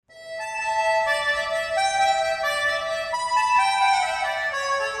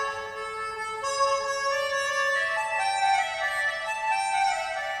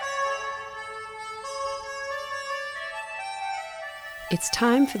It's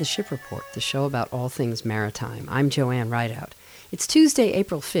time for the Ship Report, the show about all things maritime. I'm Joanne Rideout. It's Tuesday,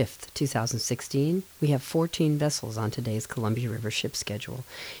 April 5th, 2016. We have 14 vessels on today's Columbia River ship schedule.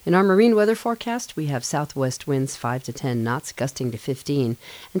 In our marine weather forecast, we have southwest winds 5 to 10 knots, gusting to 15.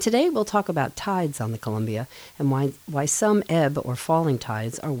 And today we'll talk about tides on the Columbia and why some ebb or falling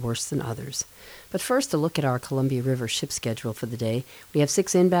tides are worse than others. But first, a look at our Columbia River ship schedule for the day. We have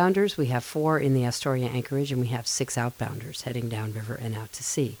 6 inbounders, we have 4 in the Astoria anchorage, and we have 6 outbounders heading downriver and out to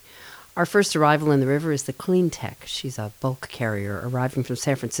sea. Our first arrival in the river is the Clean Tech. She's a bulk carrier arriving from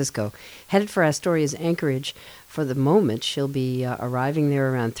San Francisco, headed for Astoria's anchorage. For the moment, she'll be arriving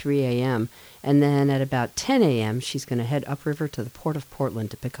there around 3 a.m., and then at about 10 a.m., she's going to head upriver to the port of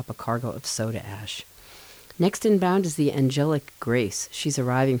Portland to pick up a cargo of soda ash. Next inbound is the Angelic Grace. She's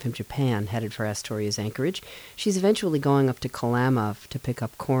arriving from Japan, headed for Astoria's anchorage. She's eventually going up to Kalama to pick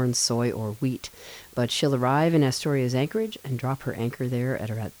up corn, soy, or wheat. But she'll arrive in Astoria's anchorage and drop her anchor there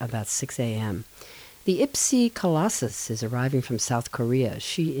at about 6 a.m. The Ipsi Colossus is arriving from South Korea.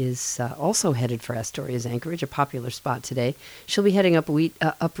 She is also headed for Astoria's anchorage, a popular spot today. She'll be heading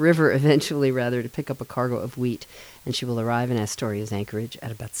upriver eventually, to pick up a cargo of wheat, and she will arrive in Astoria's anchorage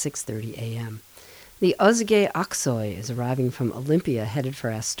at about 6:30 a.m. The Uzge Aksoy is arriving from Olympia, headed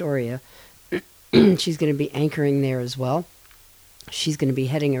for Astoria. She's going to be anchoring there as well. She's going to be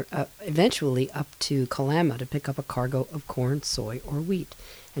heading eventually up to Kalama to pick up a cargo of corn, soy, or wheat,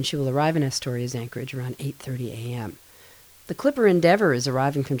 and she will arrive in Astoria's anchorage around 8:30 a.m. The Clipper Endeavor is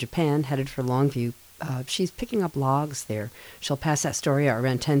arriving from Japan, headed for Longview. She's picking up logs there. She'll pass Astoria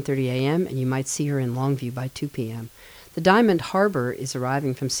around 10:30 a.m., and you might see her in Longview by 2 p.m. The Diamond Harbor is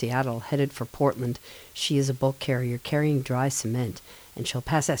arriving from Seattle, headed for Portland. She is a bulk carrier carrying dry cement, and she'll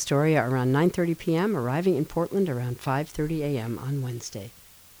pass Astoria around 9:30 p.m., arriving in Portland around 5:30 a.m. on Wednesday.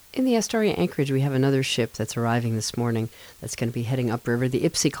 In the Astoria anchorage, we have another ship that's arriving this morning that's going to be heading upriver, the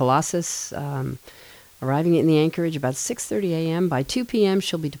Ipsi Colossus, arriving in the anchorage about 6:30 a.m. By 2 p.m.,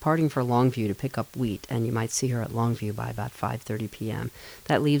 she'll be departing for Longview to pick up wheat, and you might see her at Longview by about 5:30 p.m.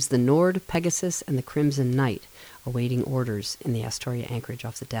 That leaves the Nord, Pegasus, and the Crimson Knight awaiting orders in the Astoria anchorage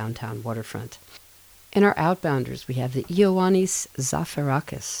off the downtown waterfront. In our outbounders, we have the Ioannis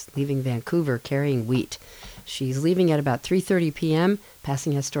Zafirakis leaving Vancouver carrying wheat. She's leaving at about 3:30 p.m.,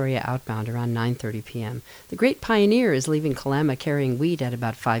 passing Astoria outbound around 9:30 p.m. The Great Pioneer is leaving Kalama carrying wheat at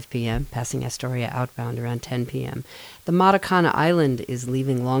about 5 p.m., passing Astoria outbound around 10 p.m. The Matakana Island is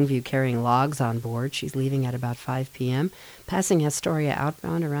leaving Longview carrying logs on board. She's leaving at about 5 p.m., passing Astoria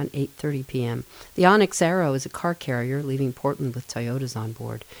outbound around 8:30 p.m. The Onyx Arrow is a car carrier leaving Portland with Toyotas on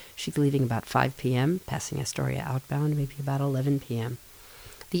board. She's leaving about 5 p.m., passing Astoria outbound maybe about 11 p.m.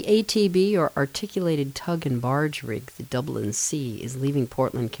 The ATB, or Articulated Tug and Barge Rig, the Dublin Sea, is leaving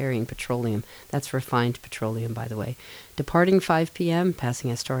Portland carrying petroleum. That's refined petroleum, by the way. Departing 5 p.m., passing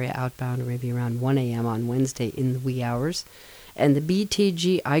Astoria outbound maybe around 1 a.m. on Wednesday in the wee hours. And the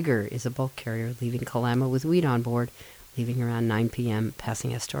BTG Eiger is a bulk carrier leaving Kalama with wheat on board, leaving around 9 p.m.,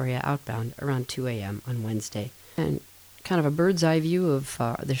 passing Astoria outbound around 2 a.m. on Wednesday. And kind of a bird's eye view of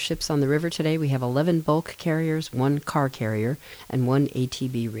the ships on the river today. We have 11 bulk carriers, 1 car carrier, and 1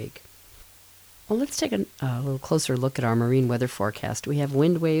 ATB rig. Well, let's take a little closer look at our marine weather forecast. We have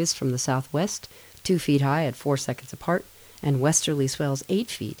wind waves from the southwest, 2 feet high at 4 seconds apart, and westerly swells 8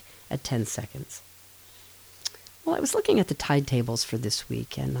 feet at 10 seconds. Well, I was looking at the tide tables for this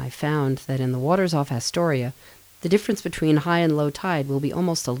week, and I found that in the waters off Astoria, the difference between high and low tide will be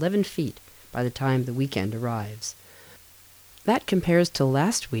almost 11 feet by the time the weekend arrives. That compares to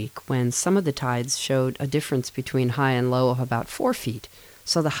last week when some of the tides showed a difference between high and low of about 4 feet.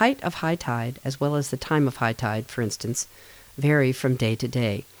 So the height of high tide, as well as the time of high tide, for instance, vary from day to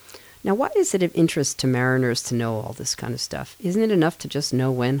day. Now, why is it of interest to mariners to know all this kind of stuff? Isn't it enough to just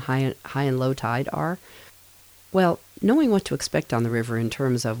know when high and low tide are? Well, knowing what to expect on the river in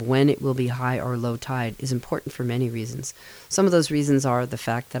terms of when it will be high or low tide is important for many reasons. Some of those reasons are the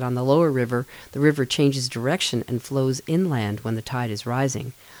fact that on the lower river, the river changes direction and flows inland when the tide is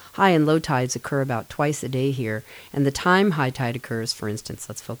rising. High and low tides occur about twice a day here, and the time high tide occurs, for instance,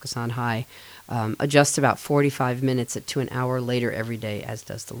 let's focus on high, adjusts about 45 minutes to an hour later every day, as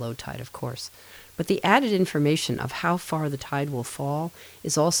does the low tide, of course. But the added information of how far the tide will fall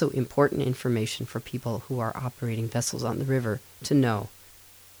is also important information for people who are operating vessels on the river to know.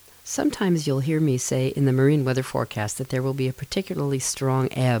 Sometimes you'll hear me say in the marine weather forecast that there will be a particularly strong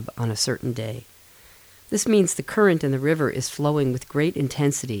ebb on a certain day. This means the current in the river is flowing with great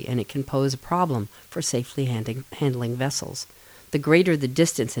intensity, and it can pose a problem for safely handling vessels. The greater the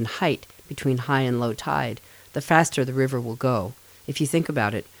distance in height between high and low tide, the faster the river will go. If you think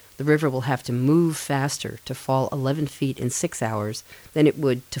about it, The river will have to move faster to fall 11 feet in 6 hours than it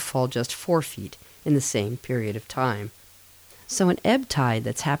would to fall just 4 feet in the same period of time. So an ebb tide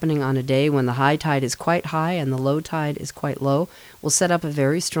that's happening on a day when the high tide is quite high and the low tide is quite low will set up a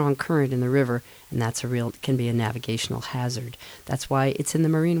very strong current in the river, and can be a navigational hazard. That's why it's in the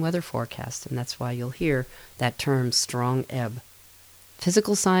marine weather forecast, and that's why you'll hear that term strong ebb.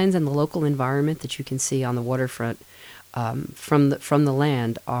 Physical signs and the local environment that you can see on the waterfront from the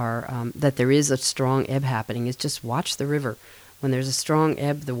land are that there is a strong ebb happening. Is just watch the river. When there's a strong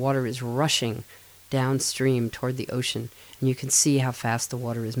ebb, the water is rushing downstream toward the ocean, and you can see how fast the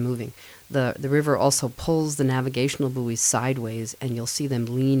water is moving. The river also pulls the navigational buoys sideways, and you'll see them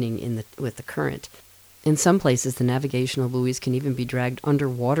leaning with the current. In some places, the navigational buoys can even be dragged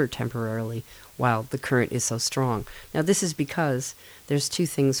underwater temporarily while the current is so strong. Now, this is because there's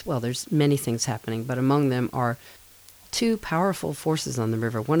there's many things happening, but among them are two powerful forces on the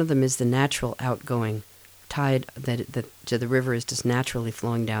river. One of them is the natural outgoing tide that the river is just naturally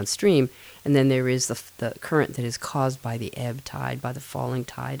flowing downstream, and then there is the current that is caused by the ebb tide, by the falling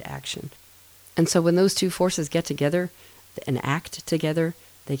tide action. And so when those two forces get together and act together,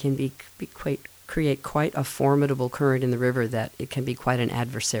 they can create quite a formidable current in the river that it can be quite an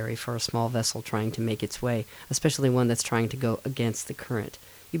adversary for a small vessel trying to make its way, especially one that's trying to go against the current.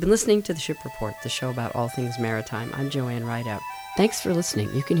 You've been listening to The Ship Report, the show about all things maritime. I'm Joanne Rideout. Thanks for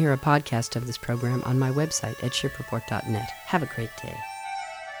listening. You can hear a podcast of this program on my website at shipreport.net. Have a great day.